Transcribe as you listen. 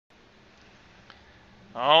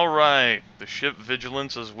Alright, the ship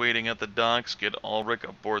Vigilance is waiting at the docks. Get Alric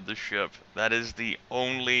aboard the ship. That is the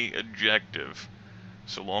only objective.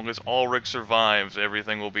 So long as Alric survives,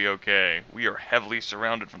 everything will be okay. We are heavily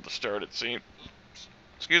surrounded from the start, it seems.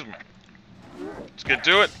 Excuse me. Let's get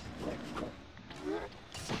to it.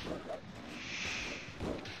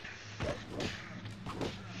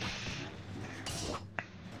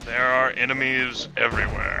 There are enemies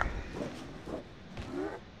everywhere.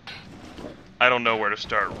 I don't know where to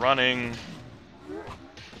start running.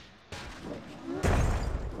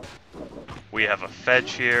 We have a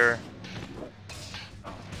fetch here.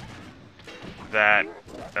 That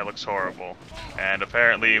looks horrible. And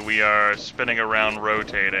apparently we are spinning around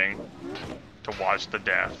rotating to watch the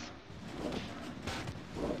death.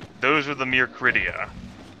 Those are the Myrcridia.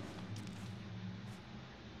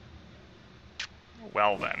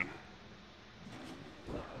 Well then.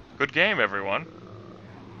 Good game, everyone.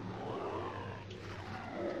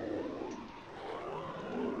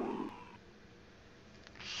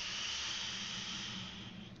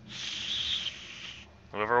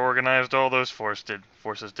 Whoever organized all those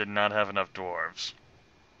forces did not have enough dwarves.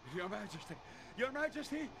 Your Majesty! Your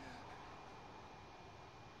Majesty!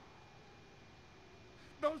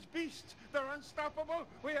 Those beasts! They're unstoppable!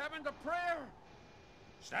 We haven't a prayer!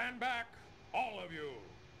 Stand back, all of you!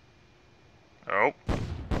 Oh.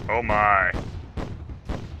 Oh my.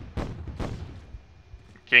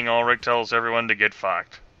 King Alric tells everyone to get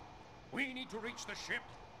fucked. We need to reach the ship.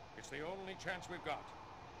 It's the only chance we've got.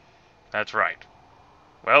 That's right.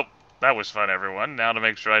 Well, that was fun, everyone. Now to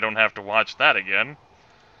make sure I don't have to watch that again.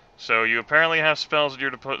 So you apparently have spells at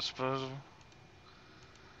your disposal.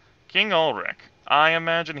 King Alric. I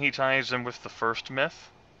imagine he ties in with the first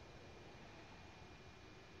myth.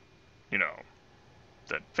 You know,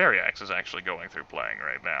 that Variax is actually going through playing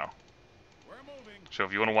right now. We're moving. So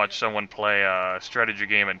if you want to watch someone play a strategy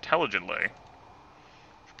game intelligently,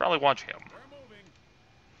 you should probably watch him. We're moving.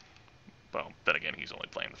 Well, then again, he's only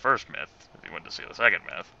playing the first myth. If you went to see the second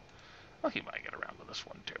myth, well, he might get around to this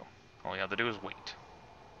one too. All you have to do is wait.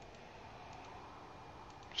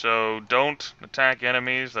 So don't attack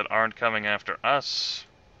enemies that aren't coming after us.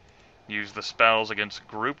 Use the spells against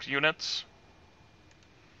grouped units.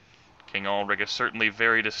 King Alric is certainly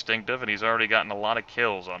very distinctive, and he's already gotten a lot of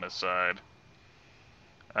kills on his side.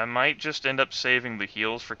 I might just end up saving the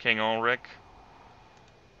heals for King Alric.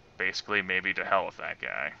 Basically, maybe to hell with that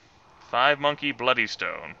guy. 5 Monkey Bloody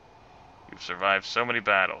Stone. You've survived so many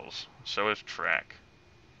battles. So has Trek.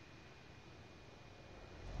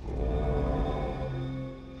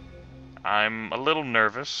 I'm a little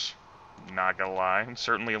nervous, not gonna lie. I'm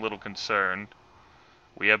certainly a little concerned.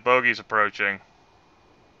 We have bogeys approaching.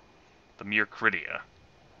 The Myrcridia.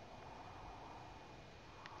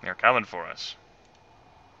 They're coming for us.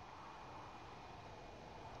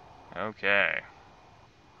 Okay.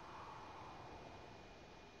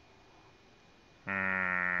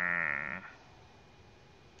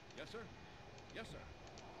 Yes, sir. Yes, sir.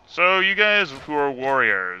 So you guys who are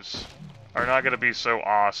warriors are not gonna be so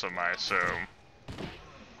awesome, I assume.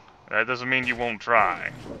 That doesn't mean you won't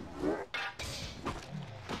try.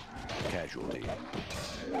 Casualty.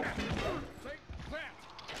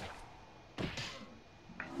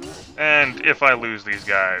 And if I lose these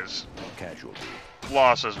guys, Casualty.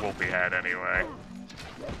 losses will be had anyway.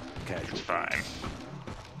 Casualty. It's fine.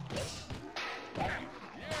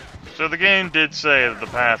 So the game did say that the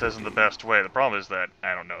path isn't the best way. The problem is that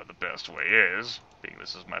I don't know what the best way is, being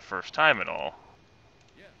this is my first time at all.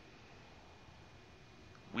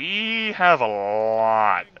 We have a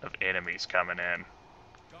lot of enemies coming in.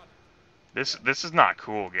 This is not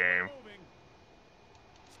cool, game.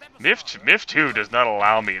 Myth 2 does not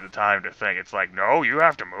allow me the time to think. It's like, no, you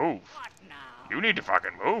have to move. You need to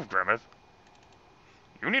fucking move, Grimith.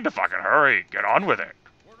 You need to fucking hurry. Get on with it.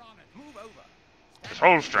 This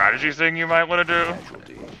whole strategy thing you might want to do,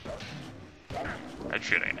 Casualty. that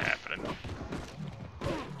shit ain't happening.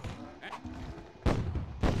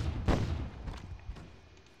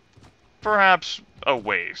 Perhaps a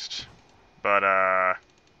waste. But, right.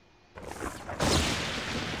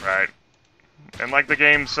 And like the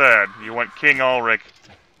game said, you want King Alric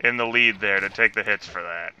in the lead there to take the hits for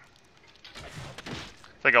that.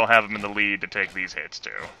 I think I'll have him in the lead to take these hits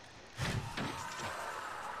too.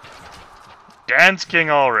 Dance, King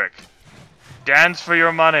Alric! Dance for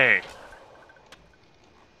your money!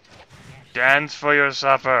 Dance for your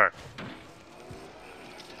supper!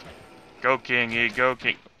 Go King E, go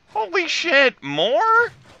King... Holy shit,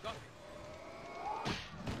 more?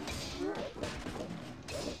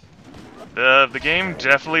 The game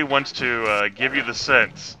definitely wants to give you the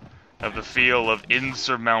sense of the feel of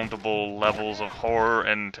insurmountable levels of horror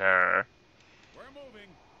and terror. We're moving.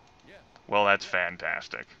 Yes. Well, that's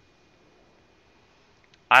fantastic.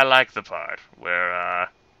 I like the part where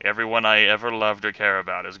everyone I ever loved or care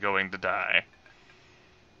about is going to die.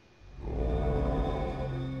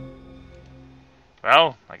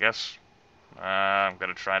 Well, I guess I'm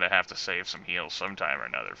gonna try to have to save some heals sometime or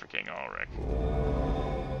another for King Alric.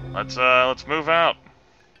 Let's move out.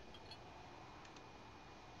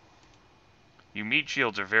 You meat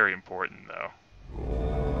shields are very important, though.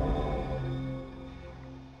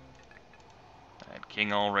 And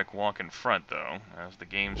King Alric walk in front, though, as the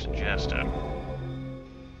game suggested.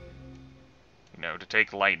 You know, to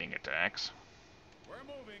take lightning attacks. We're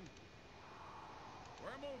moving.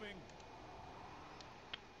 We're moving.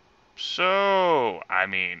 So, I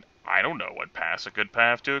mean, I don't know what path's a good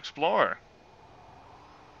path to explore.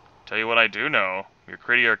 Tell you what I do know, your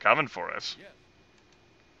Critty are coming for us. Yes.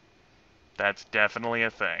 That's definitely a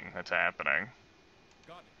thing that's happening.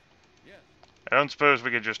 Got it. Yes. I don't suppose we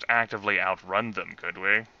could just actively outrun them, could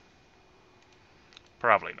we?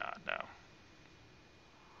 Probably not, no.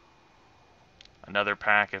 Another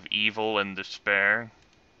pack of evil and despair.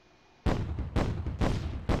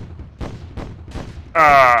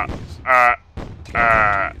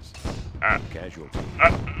 Casualty.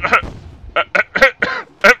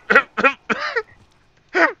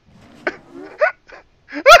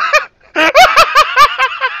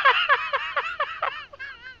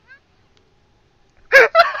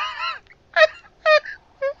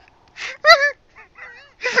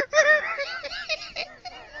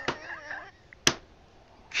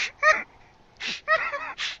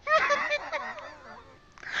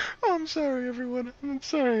 Oh, I'm sorry, everyone. I'm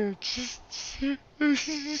sorry.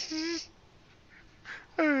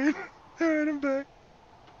 Alright, I'm back.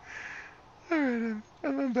 Alright,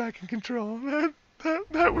 I'm back in control.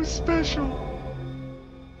 That was special.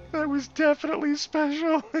 That was definitely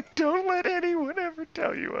special. Don't let anyone ever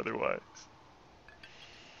tell you otherwise.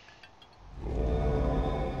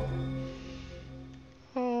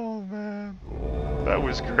 Oh, man. That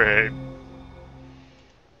was great.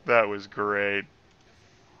 That was great.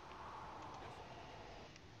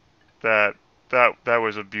 That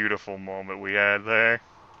was a beautiful moment we had there.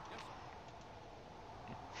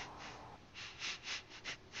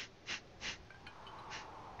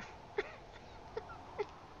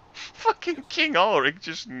 Fucking King Alric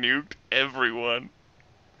just nuked everyone.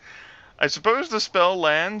 I suppose the spell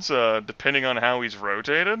lands, depending on how he's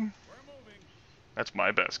rotated. We're moving. That's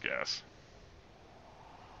my best guess.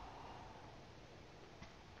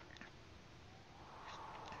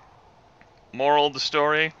 Moral of the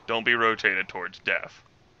story, don't be rotated towards death.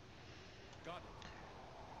 Got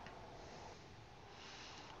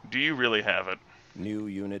it. Do you really have it? New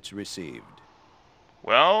units received.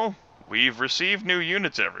 Well, we've received new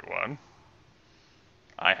units, everyone.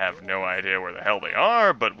 I have no idea where the hell they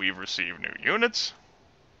are, but we've received new units.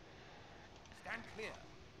 Stand clear.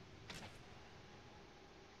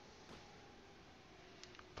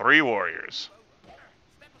 3 warriors.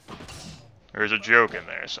 There's a joke in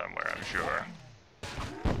there somewhere, I'm sure.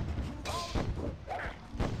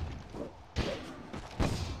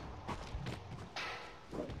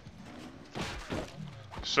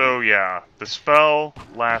 So yeah, the spell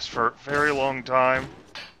lasts for a very long time.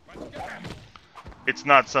 It's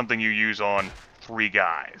not something you use on 3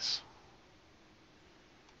 guys.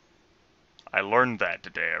 I learned that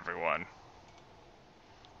today, everyone.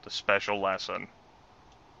 The special lesson.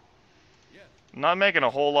 I'm not making a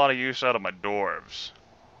whole lot of use out of my dwarves.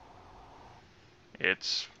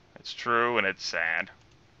 It's true and it's sad.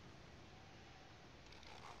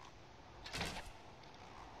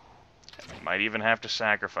 I might even have to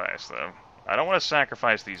sacrifice them. I don't want to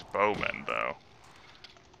sacrifice these bowmen, though.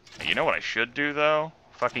 You know what I should do, though?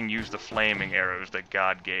 Fucking use the flaming arrows that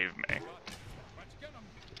God gave me. Let's get 'em.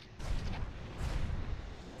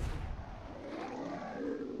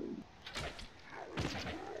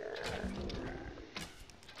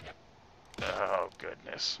 Oh,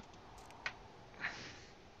 goodness.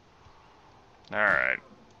 Alright.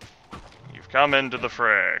 You've come into the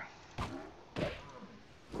fray.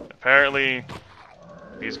 Apparently,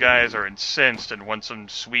 these guys are incensed and want some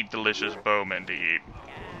sweet, delicious bowmen to eat.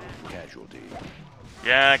 Casualty.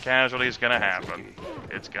 Yeah, casualty's gonna happen.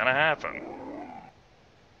 It's gonna happen.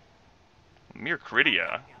 Mere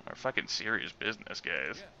Cridia are fucking serious business,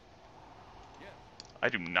 guys. I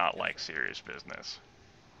do not like serious business.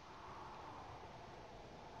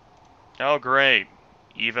 Oh, great.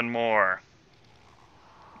 Even more.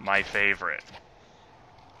 My favorite.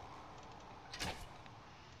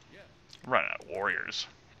 Run out of warriors.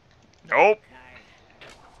 Nope.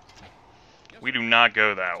 We do not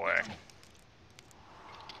go that way.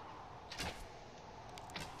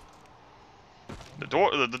 The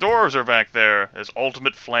dwarves are back there as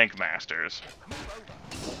ultimate flank masters.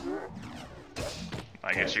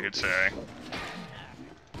 I guess you could say.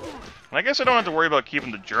 And I guess I don't have to worry about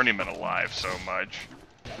keeping the journeyman alive so much.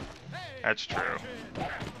 That's true.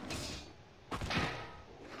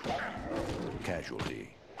 Casualty.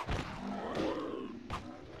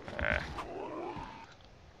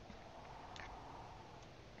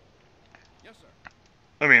 Yes, sir.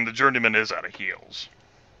 I mean, the journeyman is out of heals.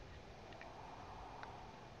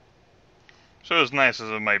 So as nice as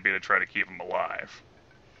it might be to try to keep him alive.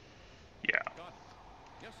 Yeah. Got it.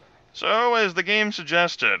 Yes, sir. So, as the game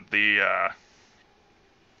suggested,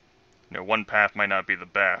 one path might not be the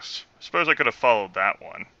best. I suppose I could have followed that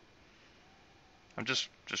one. I'm just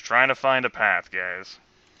trying to find a path, guys.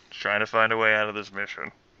 Just trying to find a way out of this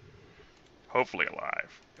mission. Hopefully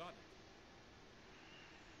alive. Got it.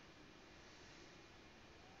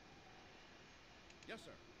 Yes,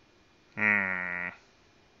 sir.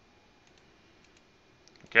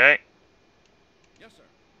 Okay. Yes, sir.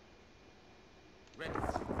 Ready.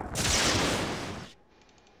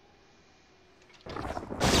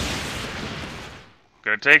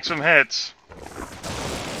 Gonna take some hits.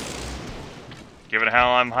 Given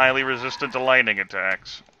how I'm highly resistant to lightning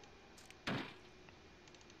attacks.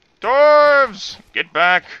 Dwarves! Get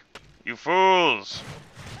back, you fools!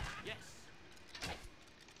 Yes.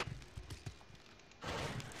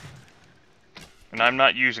 And I'm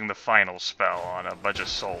not using the final spell on a bunch of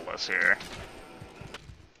soulless here.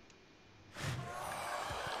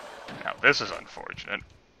 Now this is unfortunate.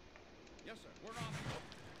 Yes, sir. We're on.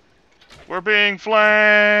 We're being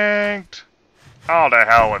flanked! Oh, to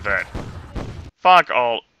hell with it. Fuck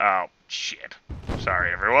all. Oh, shit.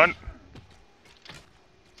 Sorry, everyone.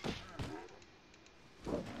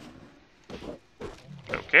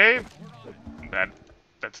 Okay.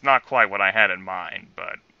 That's not quite what I had in mind,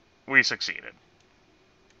 but we succeeded.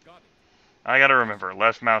 Got it. I gotta remember,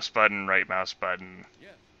 left mouse button, right mouse button.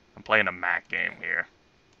 Yes. I'm playing a Mac game here.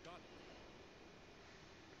 Got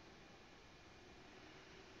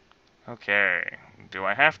it. Okay. Do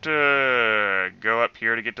I have to go up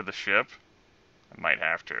here to get to the ship? I might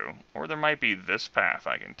have to. Or there might be this path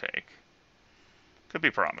I can take. Could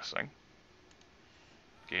be promising.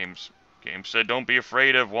 Game said don't be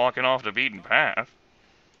afraid of walking off the beaten path.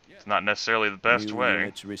 It's not necessarily the best New way.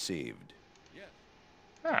 units received. Yes.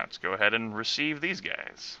 Let's go ahead and receive these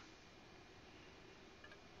guys.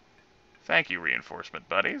 Thank you, reinforcement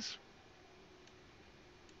buddies.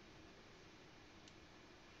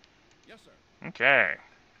 Yes, sir. Okay.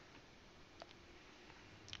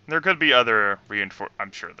 There could be other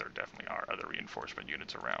I'm sure there definitely are other reinforcement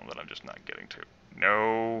units around that I'm just not getting to.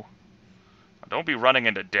 No. Don't be running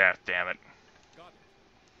into death, damn it. Got it.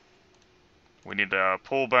 We need to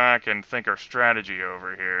pull back and think our strategy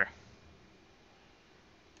over here.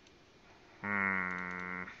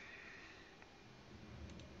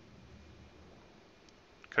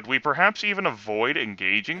 Could we perhaps even avoid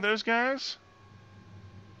engaging those guys?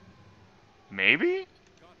 Maybe?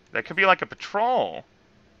 That could be like a patrol.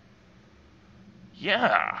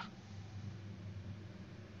 Yeah.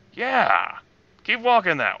 Yeah. Keep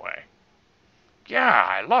walking that way. Yeah,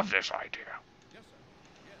 I love this idea. Yes, sir.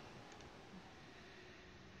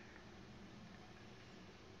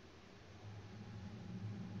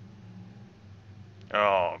 Yes.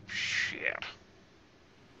 Oh, shit.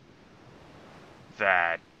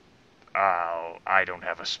 That... Oh, I don't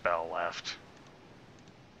have a spell left.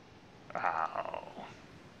 Oh.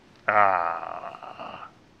 Ah.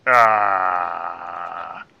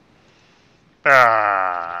 Ah.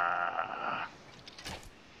 Ah.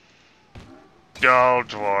 Go,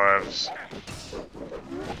 dwarves.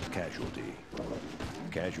 Casualty.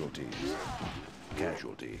 Casualties.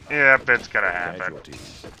 Casualty. Yep, it's gonna happen.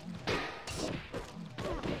 Casualties.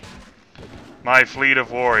 My fleet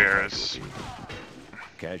of warriors.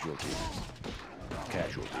 Casualties.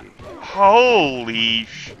 Casualty. Holy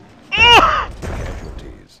sh...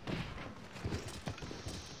 Casualties.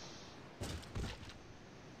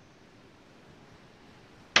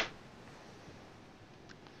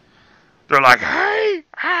 They're like, hey,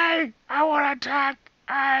 I want to attack,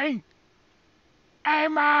 hey,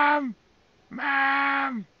 mom,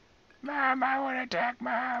 I want to attack,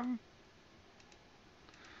 mom.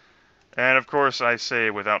 And of course I say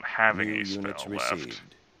without having New a spell units left. received.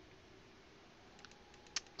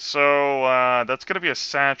 So, that's going to be a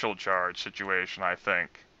satchel charge situation, I think.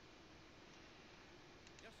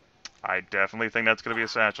 Yes, sir. I definitely think that's going to be a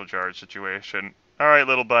satchel charge situation. Alright,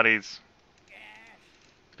 little buddies.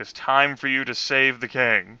 It's time for you to save the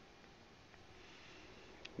king.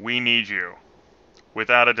 We need you.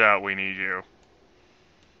 Without a doubt, we need you.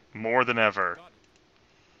 More than ever. Got it.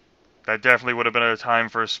 That definitely would have been a time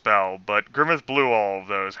for a spell, but Grimith blew all of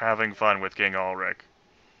those, having fun with King Alric.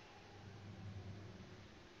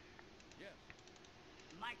 Yes.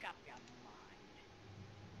 Make up your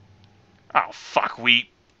mind. Oh, fuck, we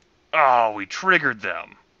triggered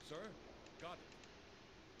them. Sir. Got it.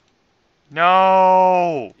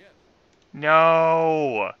 No! Yes.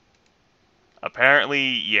 No! Apparently,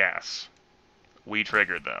 yes. We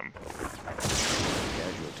triggered them.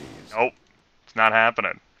 Casualties. Nope. It's not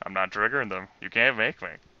happening. I'm not triggering them. You can't make me.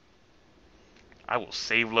 I will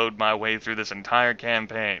save load my way through this entire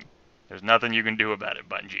campaign. There's nothing you can do about it,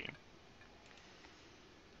 Bungie.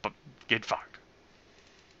 But get fucked.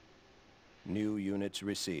 New units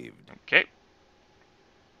received. Okay.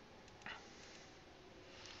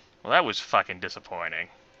 Well, that was fucking disappointing.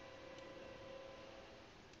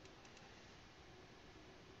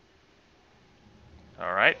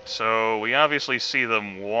 Alright, so we obviously see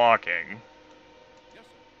them walking. Yes, sir.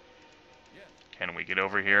 Yes. Can we get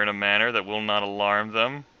over here in a manner that will not alarm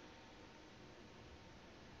them?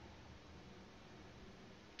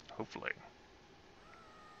 Hopefully.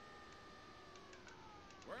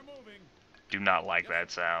 We're moving. Do not like that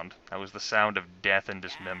sound. That was the sound of death and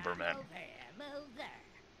dismemberment. Move here, move there.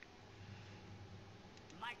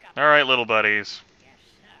 Make up. Alright, little buddies. Yes,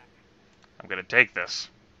 sir. I'm gonna take this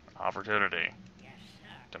opportunity Yes, sir.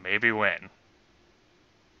 to maybe win.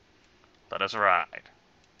 Let us ride.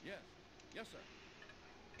 Yes. Yes, sir.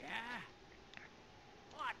 Yeah.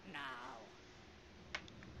 What now?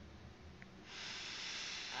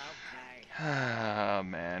 Okay. Ah,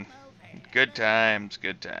 man. Move here. Good times,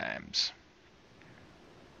 good times.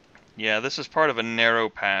 Yeah, this is part of a narrow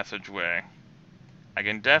passageway. I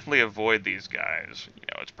can definitely avoid these guys. You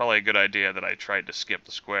know, it's probably a good idea that I tried to skip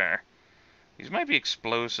the square. These might be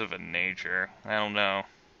explosive in nature. I don't know.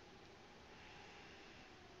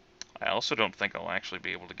 I also don't think I'll actually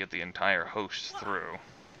be able to get the entire host through.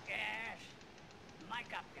 Yes.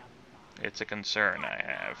 Make up your mind. It's a concern I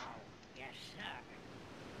have. Yes, sir.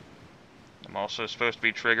 I'm also supposed to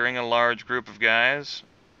be triggering a large group of guys.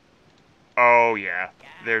 Oh yeah,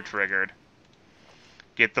 they're triggered.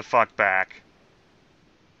 Get the fuck back.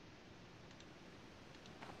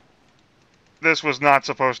 This was not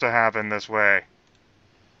supposed to happen this way.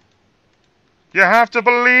 You have to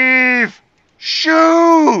believe!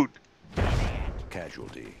 Shoot!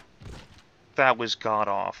 Casualty. That was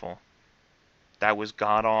god-awful. That was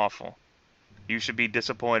god-awful. You should be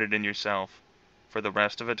disappointed in yourself for the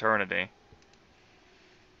rest of eternity.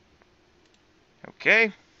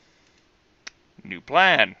 Okay. New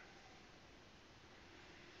plan.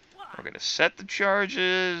 We're gonna set the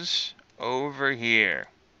charges over here.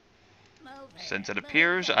 Move here. Since it move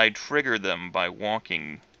appears there. I triggered them by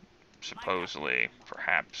walking, supposedly,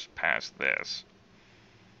 perhaps past this.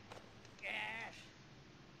 Yes.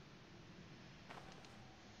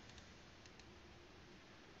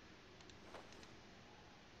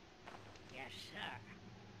 Yes, sir.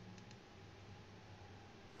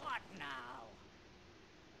 What now?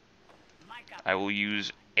 Make up. I will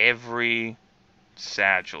use every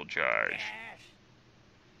satchel charge. Yes.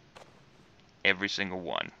 Every single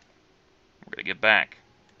one. We're gonna get back.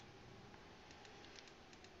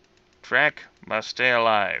 Track must stay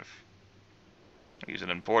alive. He's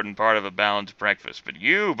an important part of a balanced breakfast, but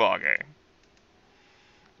you, Boggy,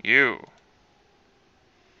 you,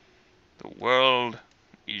 the world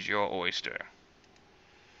is your oyster.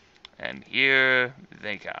 And here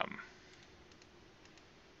they come.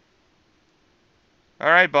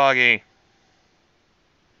 Alright, Boggy.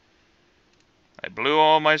 I blew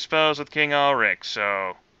all my spells with King Alric,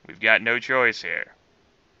 so we've got no choice here.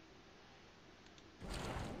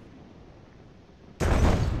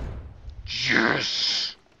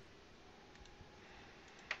 Yes!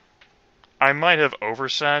 I might have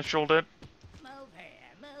oversatcheled it, Move here,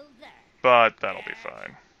 move there. but that'll be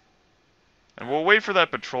fine. And we'll wait for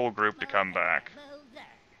that patrol group to come back. Move there.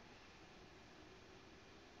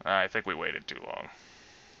 I think we waited too long.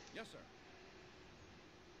 Yes, sir.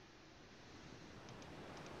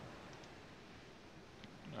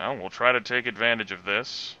 Well, we'll try to take advantage of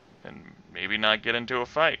this, and maybe not get into a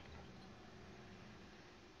fight.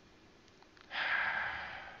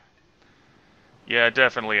 Yeah,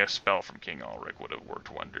 definitely a spell from King Alric would have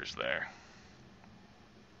worked wonders there.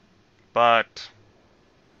 But,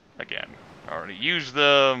 again, I already used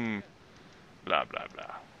them, blah blah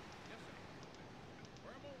blah.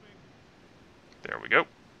 We're moving. There we go.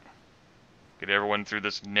 Get everyone through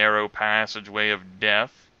this narrow passageway of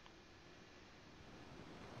death.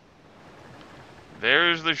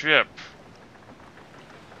 There's the ship.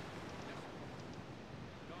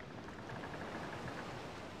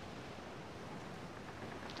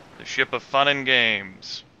 The ship of fun and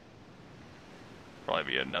games. Probably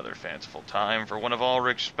be another fanciful time for one of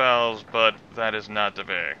Alric's spells, but that is not to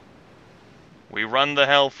be. We run the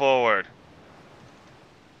hell forward.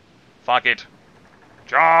 Fuck it.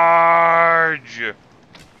 Charge!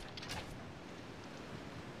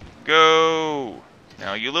 Go!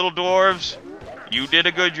 Now, you little dwarves, you did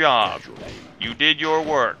a good job. You did your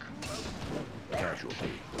work.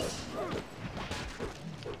 Casualty.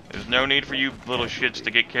 There's no need for you little shits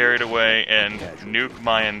to get carried away and nuke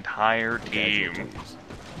my entire team.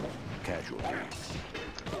 Casualty.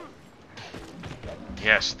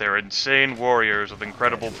 Yes, they're insane warriors with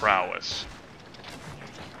incredible prowess.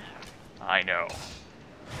 I know.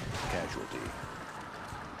 Casualty.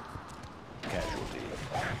 Casualty.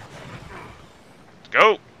 Let's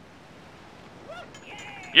go!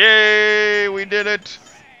 Yay! We did it!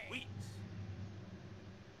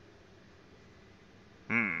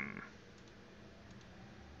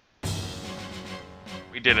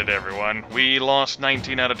 We did it, everyone. We lost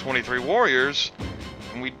 19 out of 23 warriors,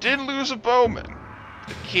 and we did lose a bowman.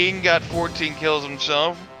 The king got 14 kills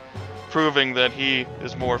himself, proving that he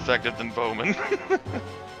is more effective than bowmen.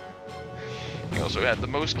 He also had the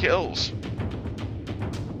most kills.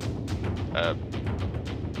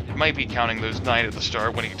 It might be counting those 9 at the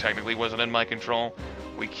start when he technically wasn't in my control.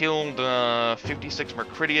 We killed 56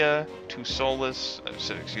 Mercridia, 2 Soulless, 12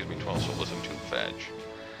 Soulless and 2 Veg.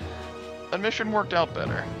 That mission worked out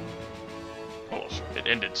better. Well, it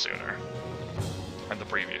ended sooner than the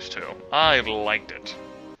previous 2. I liked it.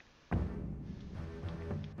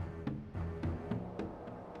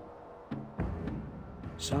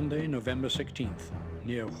 Sunday, November 16th,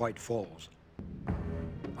 near White Falls.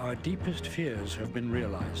 Our deepest fears have been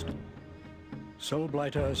realized.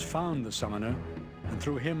 Soulblighter has found the summoner, and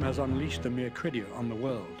through him has unleashed the Mercridia on the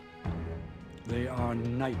world. They are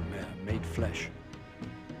nightmare made flesh.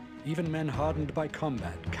 Even men hardened by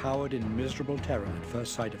combat cowered in miserable terror at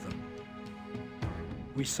first sight of them.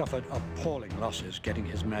 We suffered appalling losses getting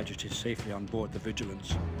His Majesty safely on board the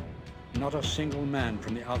Vigilance. Not a single man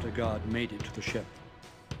from the outer guard made it to the ship.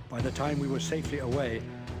 By the time we were safely away,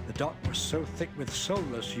 the dock was so thick with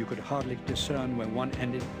soulless you could hardly discern where one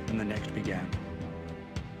ended and the next began.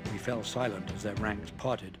 We fell silent as their ranks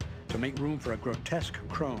parted to make room for a grotesque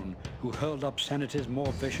crone who hurled up sanities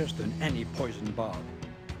more vicious than any poisoned barb.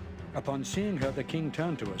 Upon seeing her, the king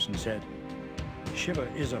turned to us and said, "Shiva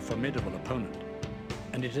is a formidable opponent,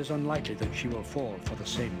 and it is unlikely that she will fall for the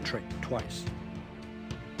same trick twice."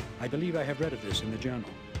 I believe I have read of this in the journal.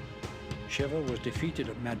 Shiva was defeated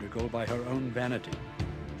at Madrigal by her own vanity,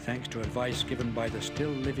 thanks to advice given by the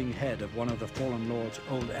still living head of one of the fallen lord's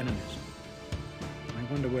old enemies.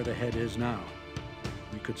 I wonder where the head is now.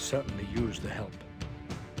 We could certainly use the help.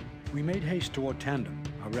 We made haste toward Tandem,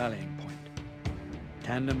 our rallying point.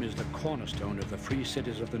 Tandem is the cornerstone of the free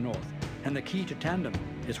cities of the north, and the key to Tandem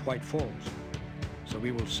is White Falls. So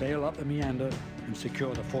we will sail up the meander and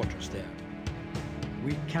secure the fortress there.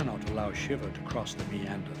 We cannot allow Shiva to cross the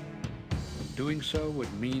meander. Doing so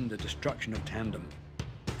would mean the destruction of Tandem,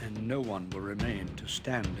 and no one will remain to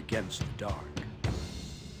stand against the dark.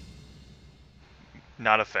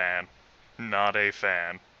 Not a fan. Not a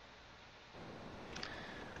fan.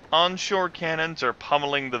 Onshore cannons are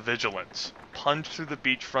pummeling the Vigilance. Punch through the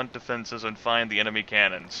beachfront defenses and find the enemy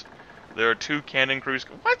cannons. There are 2 cannon crews.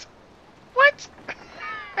 What? What?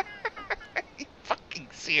 Are you fucking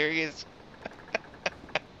serious?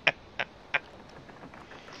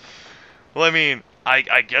 Well, I mean,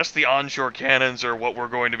 I guess the onshore cannons are what we're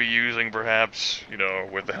going to be using, perhaps, you know,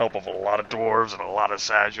 with the help of a lot of dwarves and a lot of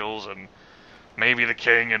saduls, and maybe the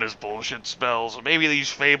king and his bullshit spells, or maybe these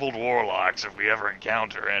fabled warlocks, if we ever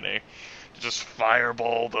encounter any, to just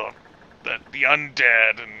fireball the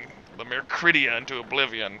undead and the Mercridia into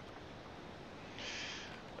oblivion.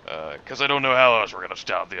 Because I don't know how else we're going to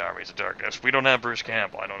stop the armies of darkness. We don't have Bruce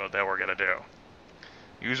Campbell. I don't know what the hell we're going to do.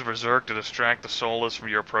 Use Berserk to distract the soulless from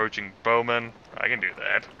your approaching bowman. I can do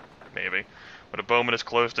that. Maybe. When a bowman is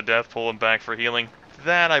close to death, pull him back for healing.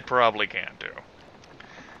 That I probably can't do.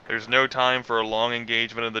 There's no time for a long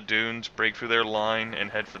engagement in the dunes. Break through their line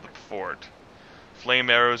and head for the fort.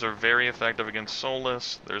 Flame arrows are very effective against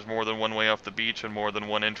soulless. There's more than one way off the beach and more than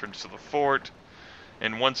one entrance to the fort.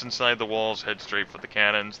 And once inside the walls, head straight for the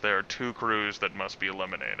cannons. There are 2 crews that must be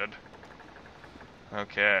eliminated.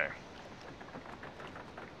 Okay.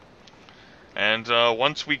 And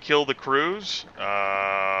once we kill the crews,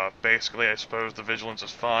 basically I suppose the Vigilance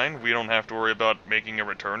is fine. We don't have to worry about making a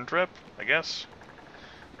return trip, I guess.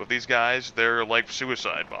 With these guys, they're like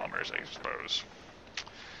suicide bombers, I suppose.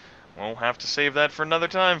 We'll have to save that for another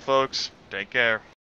time, folks. Take care.